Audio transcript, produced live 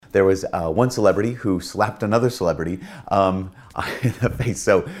there was one celebrity who slapped another celebrity in the face.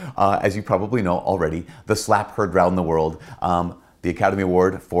 So, as you probably know already, the slap heard round the world. The Academy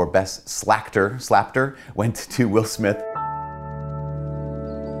Award for Best Slapper went to Will Smith.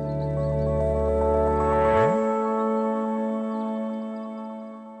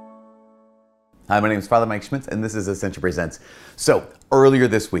 Hi, my name is Father Mike Schmitz, and this is Ascension Presents. So, earlier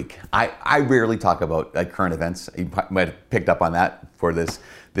this week, I rarely talk about current events. You might have picked up on that for this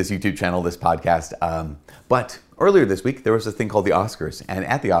YouTube channel, this podcast. But earlier this week, there was a thing called the Oscars. And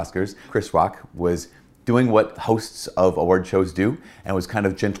at the Oscars, Chris Rock was doing what hosts of award shows do, and was kind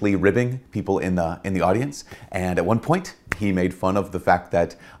of gently ribbing people in the audience. And at one point, he made fun of the fact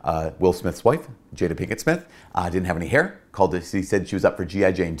that Will Smith's wife, Jada Pinkett Smith, didn't have any hair. He said she was up for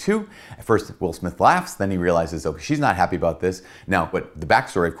G.I. Jane 2. At first, Will Smith laughs, then he realizes, oh, she's not happy about this. Now, but the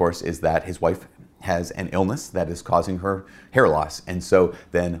backstory, of course, is that his wife has an illness that is causing her hair loss. And so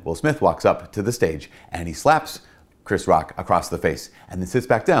then Will Smith walks up to the stage and he slaps Chris Rock across the face and then sits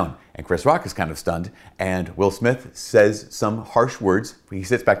back down. And Chris Rock is kind of stunned. And Will Smith says some harsh words. He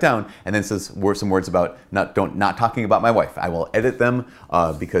sits back down and then says some words about not talking about my wife. I will edit them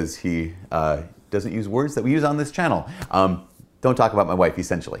because he doesn't use words that we use on this channel. Don't talk about my wife,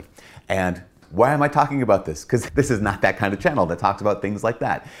 essentially. And why am I talking about this? Because this is not that kind of channel that talks about things like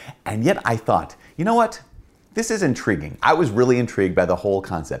that. And yet I thought, you know what? This is intriguing. I was really intrigued by the whole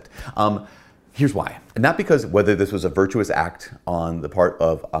concept. Here's why. Not because whether this was a virtuous act on the part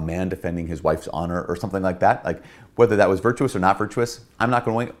of a man defending his wife's honor or something like that, like whether that was virtuous or not virtuous, I'm not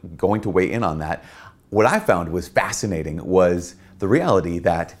going to weigh in on that. What I found was fascinating was the reality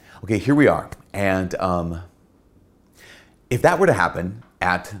that, okay, here we are. And if that were to happen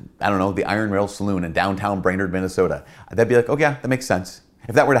at, I don't know, the Iron Rail Saloon in downtown Brainerd, Minnesota, that'd be like, oh yeah, that makes sense.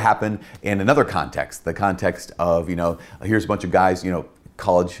 If that were to happen in another context, the context of, here's a bunch of guys,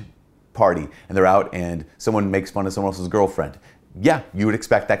 college party, and they're out and someone makes fun of someone else's girlfriend. Yeah, you would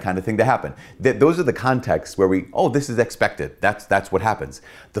expect that kind of thing to happen. Those are the contexts where this is expected. That's what happens.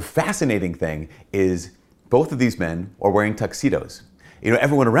 The fascinating thing is both of these men are wearing tuxedos.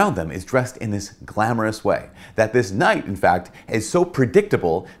 Everyone around them is dressed in this glamorous way. That this night, in fact, is so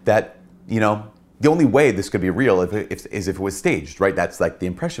predictable that, the only way this could be real is if it was staged, right? That's like the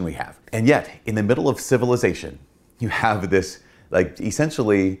impression we have. And yet, in the middle of civilization, you have this,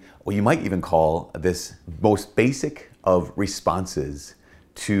 essentially, what you might even call this most basic of responses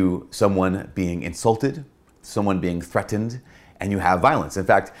to someone being insulted, someone being threatened, and you have violence. In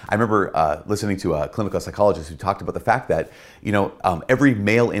fact, I remember listening to a clinical psychologist who talked about the fact that, every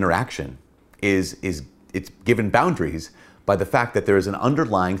male interaction it's given boundaries by the fact that there is an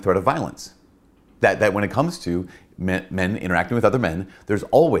underlying threat of violence. That when it comes to men interacting with other men, there's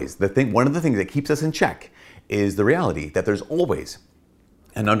always one of the things that keeps us in check is the reality that there's always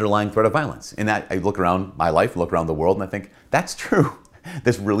an underlying threat of violence. And that I look around my life, look around the world, and I think, that's true.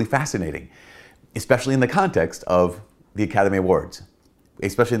 That's really fascinating, especially in the context of the Academy Awards,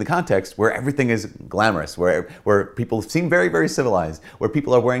 especially in the context where everything is glamorous, where people seem very, very civilized, where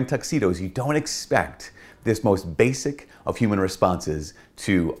people are wearing tuxedos. You don't expect this most basic of human responses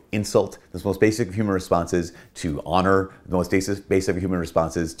to insult, this most basic of human responses to honor, the most basic of human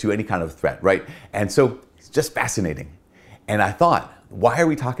responses to any kind of threat, right? And so it's just fascinating. And I thought, why are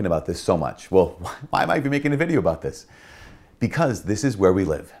we talking about this so much? Well, why am I even making a video about this? Because this is where we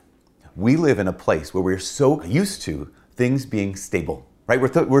live. We live in a place where we're so used to things being stable, right?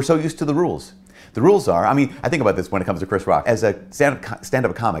 We're so used to the rules. The rules are, I think about this when it comes to Chris Rock. As a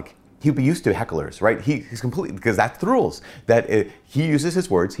stand-up comic, he'd be used to hecklers, right? He's completely, because that's the rules. He uses his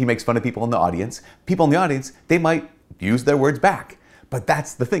words, he makes fun of people in the audience. People in the audience, they might use their words back. But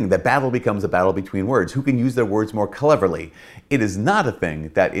that's the thing, the battle becomes a battle between words. Who can use their words more cleverly? It is not a thing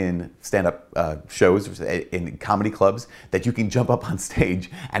that in stand-up shows, in comedy clubs, that you can jump up on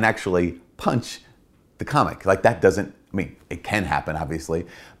stage and actually punch the comic. That doesn't, it can happen, obviously,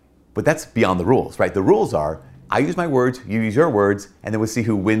 but that's beyond the rules, right? The rules are, I use my words, you use your words, and then we'll see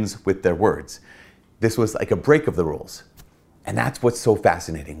who wins with their words. This was like a break of the rules. And that's what's so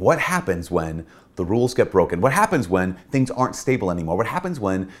fascinating. What happens when the rules get broken? What happens when things aren't stable anymore? What happens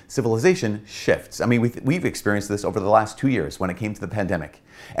when civilization shifts? We've experienced this over the last 2 years when it came to the pandemic.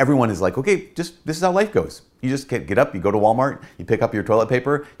 Everyone is like, okay, this is how life goes. You just get up, you go to Walmart, you pick up your toilet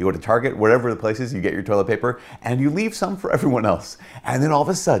paper, you go to Target, whatever the place is, you get your toilet paper, and you leave some for everyone else. And then all of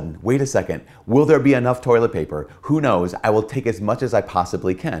a sudden, wait a second, will there be enough toilet paper? Who knows? I will take as much as I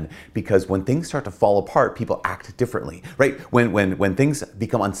possibly can, because when things start to fall apart, people act differently, right? When things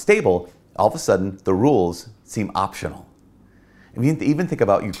become unstable, all of a sudden, the rules seem optional. Even think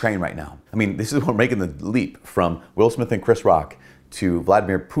about Ukraine right now. This is we're making the leap from Will Smith and Chris Rock to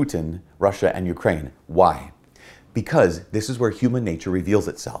Vladimir Putin, Russia, and Ukraine. Why? Because this is where human nature reveals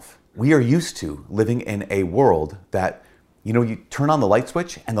itself. We are used to living in a world that, you turn on the light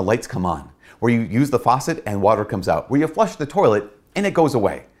switch and the lights come on, where you use the faucet and water comes out, where you flush the toilet and it goes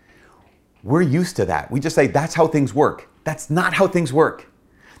away. We're used to that. We just say, that's how things work. That's not how things work.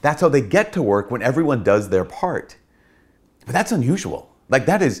 That's how they get to work when everyone does their part. But that's unusual.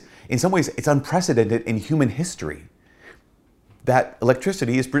 That is, in some ways, it's unprecedented in human history that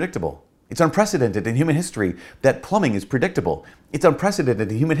electricity is predictable. It's unprecedented in human history that plumbing is predictable. It's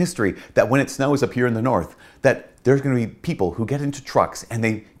unprecedented in human history that when it snows up here in the north, that there's going to be people who get into trucks and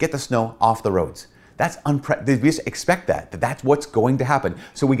they get the snow off the roads. We just expect that's what's going to happen.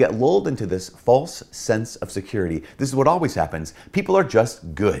 So we get lulled into this false sense of security. This is what always happens. People are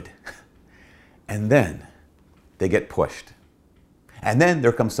just good. And then they get pushed. And then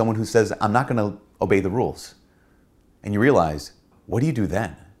there comes someone who says, I'm not going to obey the rules. And you realize, what do you do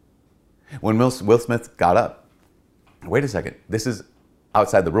then? When Will Smith got up, wait a second, this is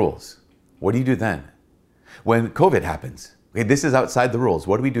outside the rules. What do you do then? When COVID happens, okay, this is outside the rules.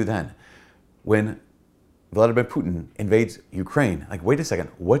 What do we do then? When Vladimir Putin invades Ukraine, wait a second,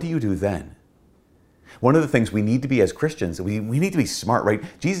 what do you do then? One of the things we need to be as Christians, we need to be smart, right?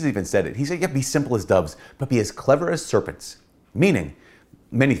 Jesus even said it. He said, yeah, be simple as doves, but be as clever as serpents. Meaning,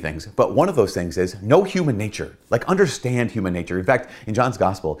 many things, but one of those things is know human nature, understand human nature. In fact, in John's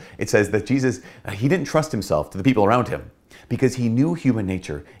gospel, it says that Jesus, he didn't trust himself to the people around him because he knew human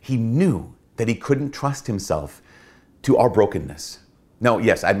nature. He knew that he couldn't trust himself to our brokenness. Now,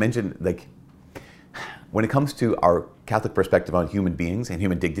 yes, I mentioned, when it comes to our Catholic perspective on human beings and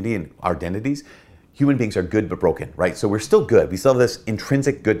human dignity and our identities, human beings are good but broken, right? So we're still good. We still have this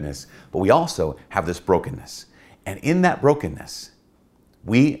intrinsic goodness, but we also have this brokenness. And in that brokenness,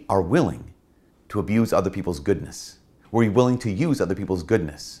 we are willing to abuse other people's goodness. We're willing to use other people's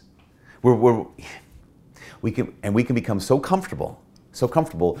goodness. We can become so comfortable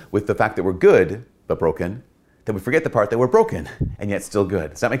with the fact that we're good but broken that we forget the part that we're broken and yet still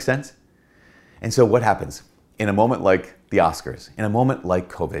good. Does that make sense? And so what happens in a moment like the Oscars, in a moment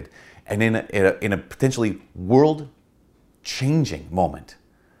like COVID, and in a potentially world-changing moment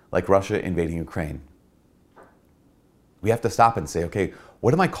like Russia invading Ukraine? We have to stop and say, okay,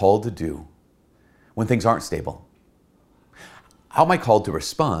 what am I called to do when things aren't stable? How am I called to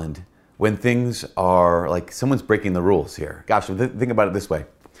respond when things are like someone's breaking the rules here? Gosh, think about it this way.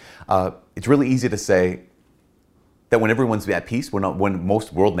 It's really easy to say that when everyone's at peace, when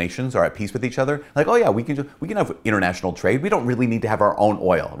most world nations are at peace with each other, oh yeah, we can have international trade. We don't really need to have our own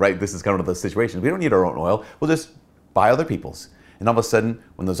oil, right? This is kind of the situation. We don't need our own oil. We'll just buy other people's. And all of a sudden,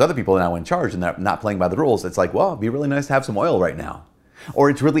 when those other people are now in charge and they're not playing by the rules, it's well, it'd be really nice to have some oil right now. Or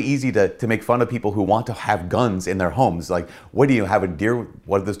it's really easy to make fun of people who want to have guns in their homes. What do you have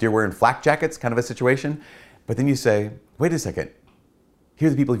what are those deer wearing flak jackets kind of a situation? But then you say, wait a second. Here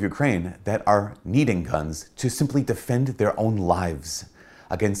are the people of Ukraine that are needing guns to simply defend their own lives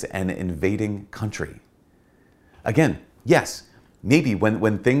against an invading country. Again, yes, maybe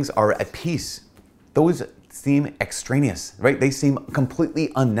when things are at peace, those seem extraneous, right? They seem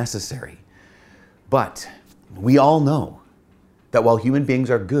completely unnecessary. But we all know that while human beings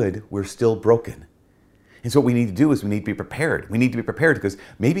are good, we're still broken. And so what we need to do is we need to be prepared. We need to be prepared because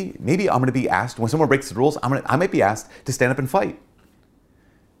maybe I'm going to be asked, when someone breaks the rules, I might be asked to stand up and fight.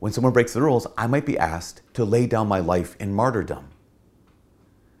 When someone breaks the rules, I might be asked to lay down my life in martyrdom.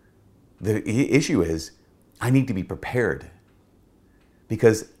 The issue is, I need to be prepared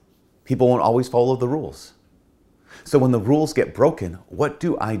because people won't always follow the rules. So when the rules get broken, what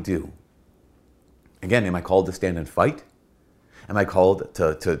do I do? Again, am I called to stand and fight? Am I called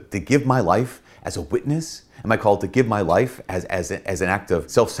to give my life as a witness? Am I called to give my life as an act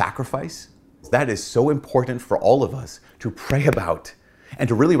of self-sacrifice? That is so important for all of us to pray about and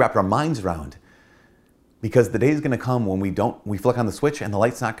to really wrap our minds around, because the day is going to come when we flick on the switch and the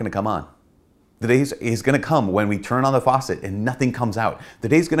light's not going to come on. The day is going to come when we turn on the faucet and nothing comes out. The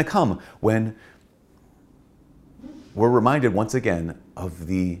day is going to come when we're reminded once again of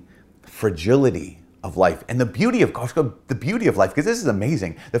the fragility of life and the beauty of life, because this is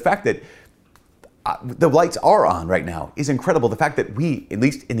amazing. The fact that the lights are on right now is incredible. The fact that we, at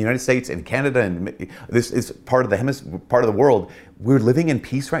least in the United States and Canada, and this is part of the world, we're living in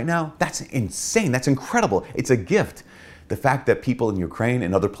peace right now. That's insane. That's incredible. It's a gift. The fact that people in Ukraine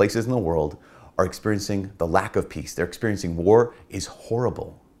and other places in the world are experiencing the lack of peace, they're experiencing war, is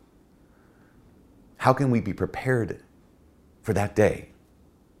horrible. How can we be prepared for that day?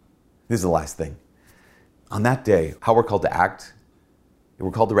 This is the last thing. On that day, how we're called to act, we're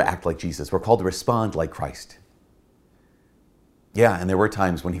called to act like Jesus. We're called to respond like Christ. Yeah, and there were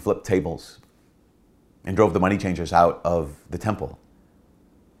times when he flipped tables and drove the money changers out of the temple.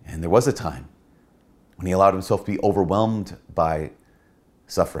 And there was a time when he allowed himself to be overwhelmed by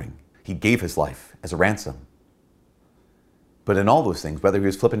suffering. He gave his life as a ransom. But in all those things, whether he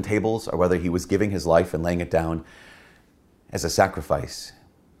was flipping tables or whether he was giving his life and laying it down as a sacrifice,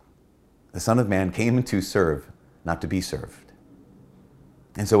 the Son of Man came to serve, not to be served.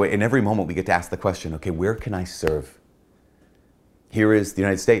 And so in every moment we get to ask the question, okay, where can I serve? Here is the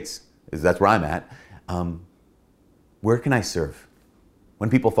United States. That's where I'm at. Where can I serve? When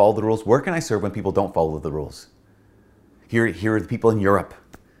people follow the rules, where can I serve when people don't follow the rules? Here are the people in Europe,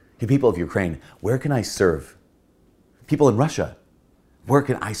 the people of Ukraine. Where can I serve? People in Russia, where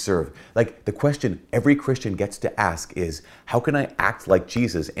can I serve? Like the question every Christian gets to ask is, how can I act like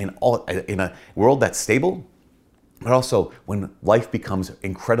Jesus in a world that's stable, but also when life becomes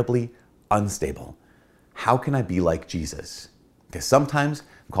incredibly unstable? How can I be like Jesus? Because sometimes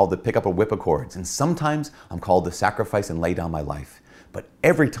I'm called to pick up a whip of cords, and sometimes I'm called to sacrifice and lay down my life. But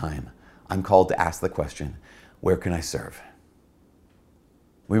every time I'm called to ask the question, where can I serve?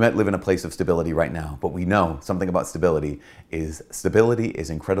 We might live in a place of stability right now, but we know something about stability is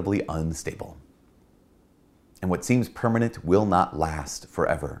incredibly unstable. And what seems permanent will not last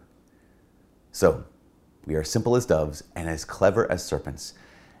forever. So we are simple as doves and as clever as serpents.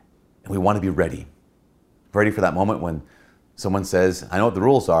 And we want to be ready. Ready for that moment when someone says, I know what the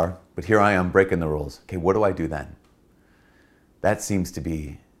rules are, but here I am breaking the rules. Okay, what do I do then? That seems to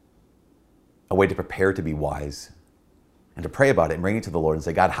be a way to prepare to be wise. And to pray about it and bring it to the Lord and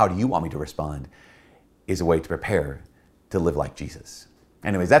say, God, how do you want me to respond? Is a way to prepare to live like Jesus.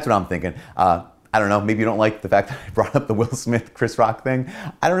 Anyways, that's what I'm thinking. I don't know, maybe you don't like the fact that I brought up the Will Smith, Chris Rock thing.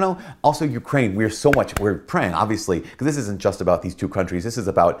 I don't know. Also, Ukraine, we're praying, obviously, because this isn't just about these two countries. This is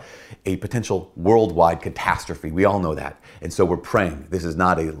about a potential worldwide catastrophe. We all know that. And so we're praying. This is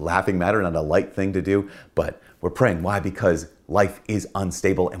not a laughing matter, not a light thing to do, but we're praying. Why? Because life is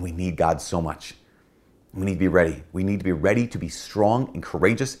unstable and we need God so much. We need to be ready. We need to be ready to be strong and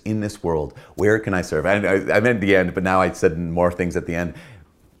courageous in this world. Where can I serve? I meant the end, but now I said more things at the end.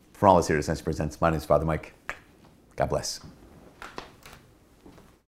 From all of us here at Sense Presents, my name is Father Mike. God bless.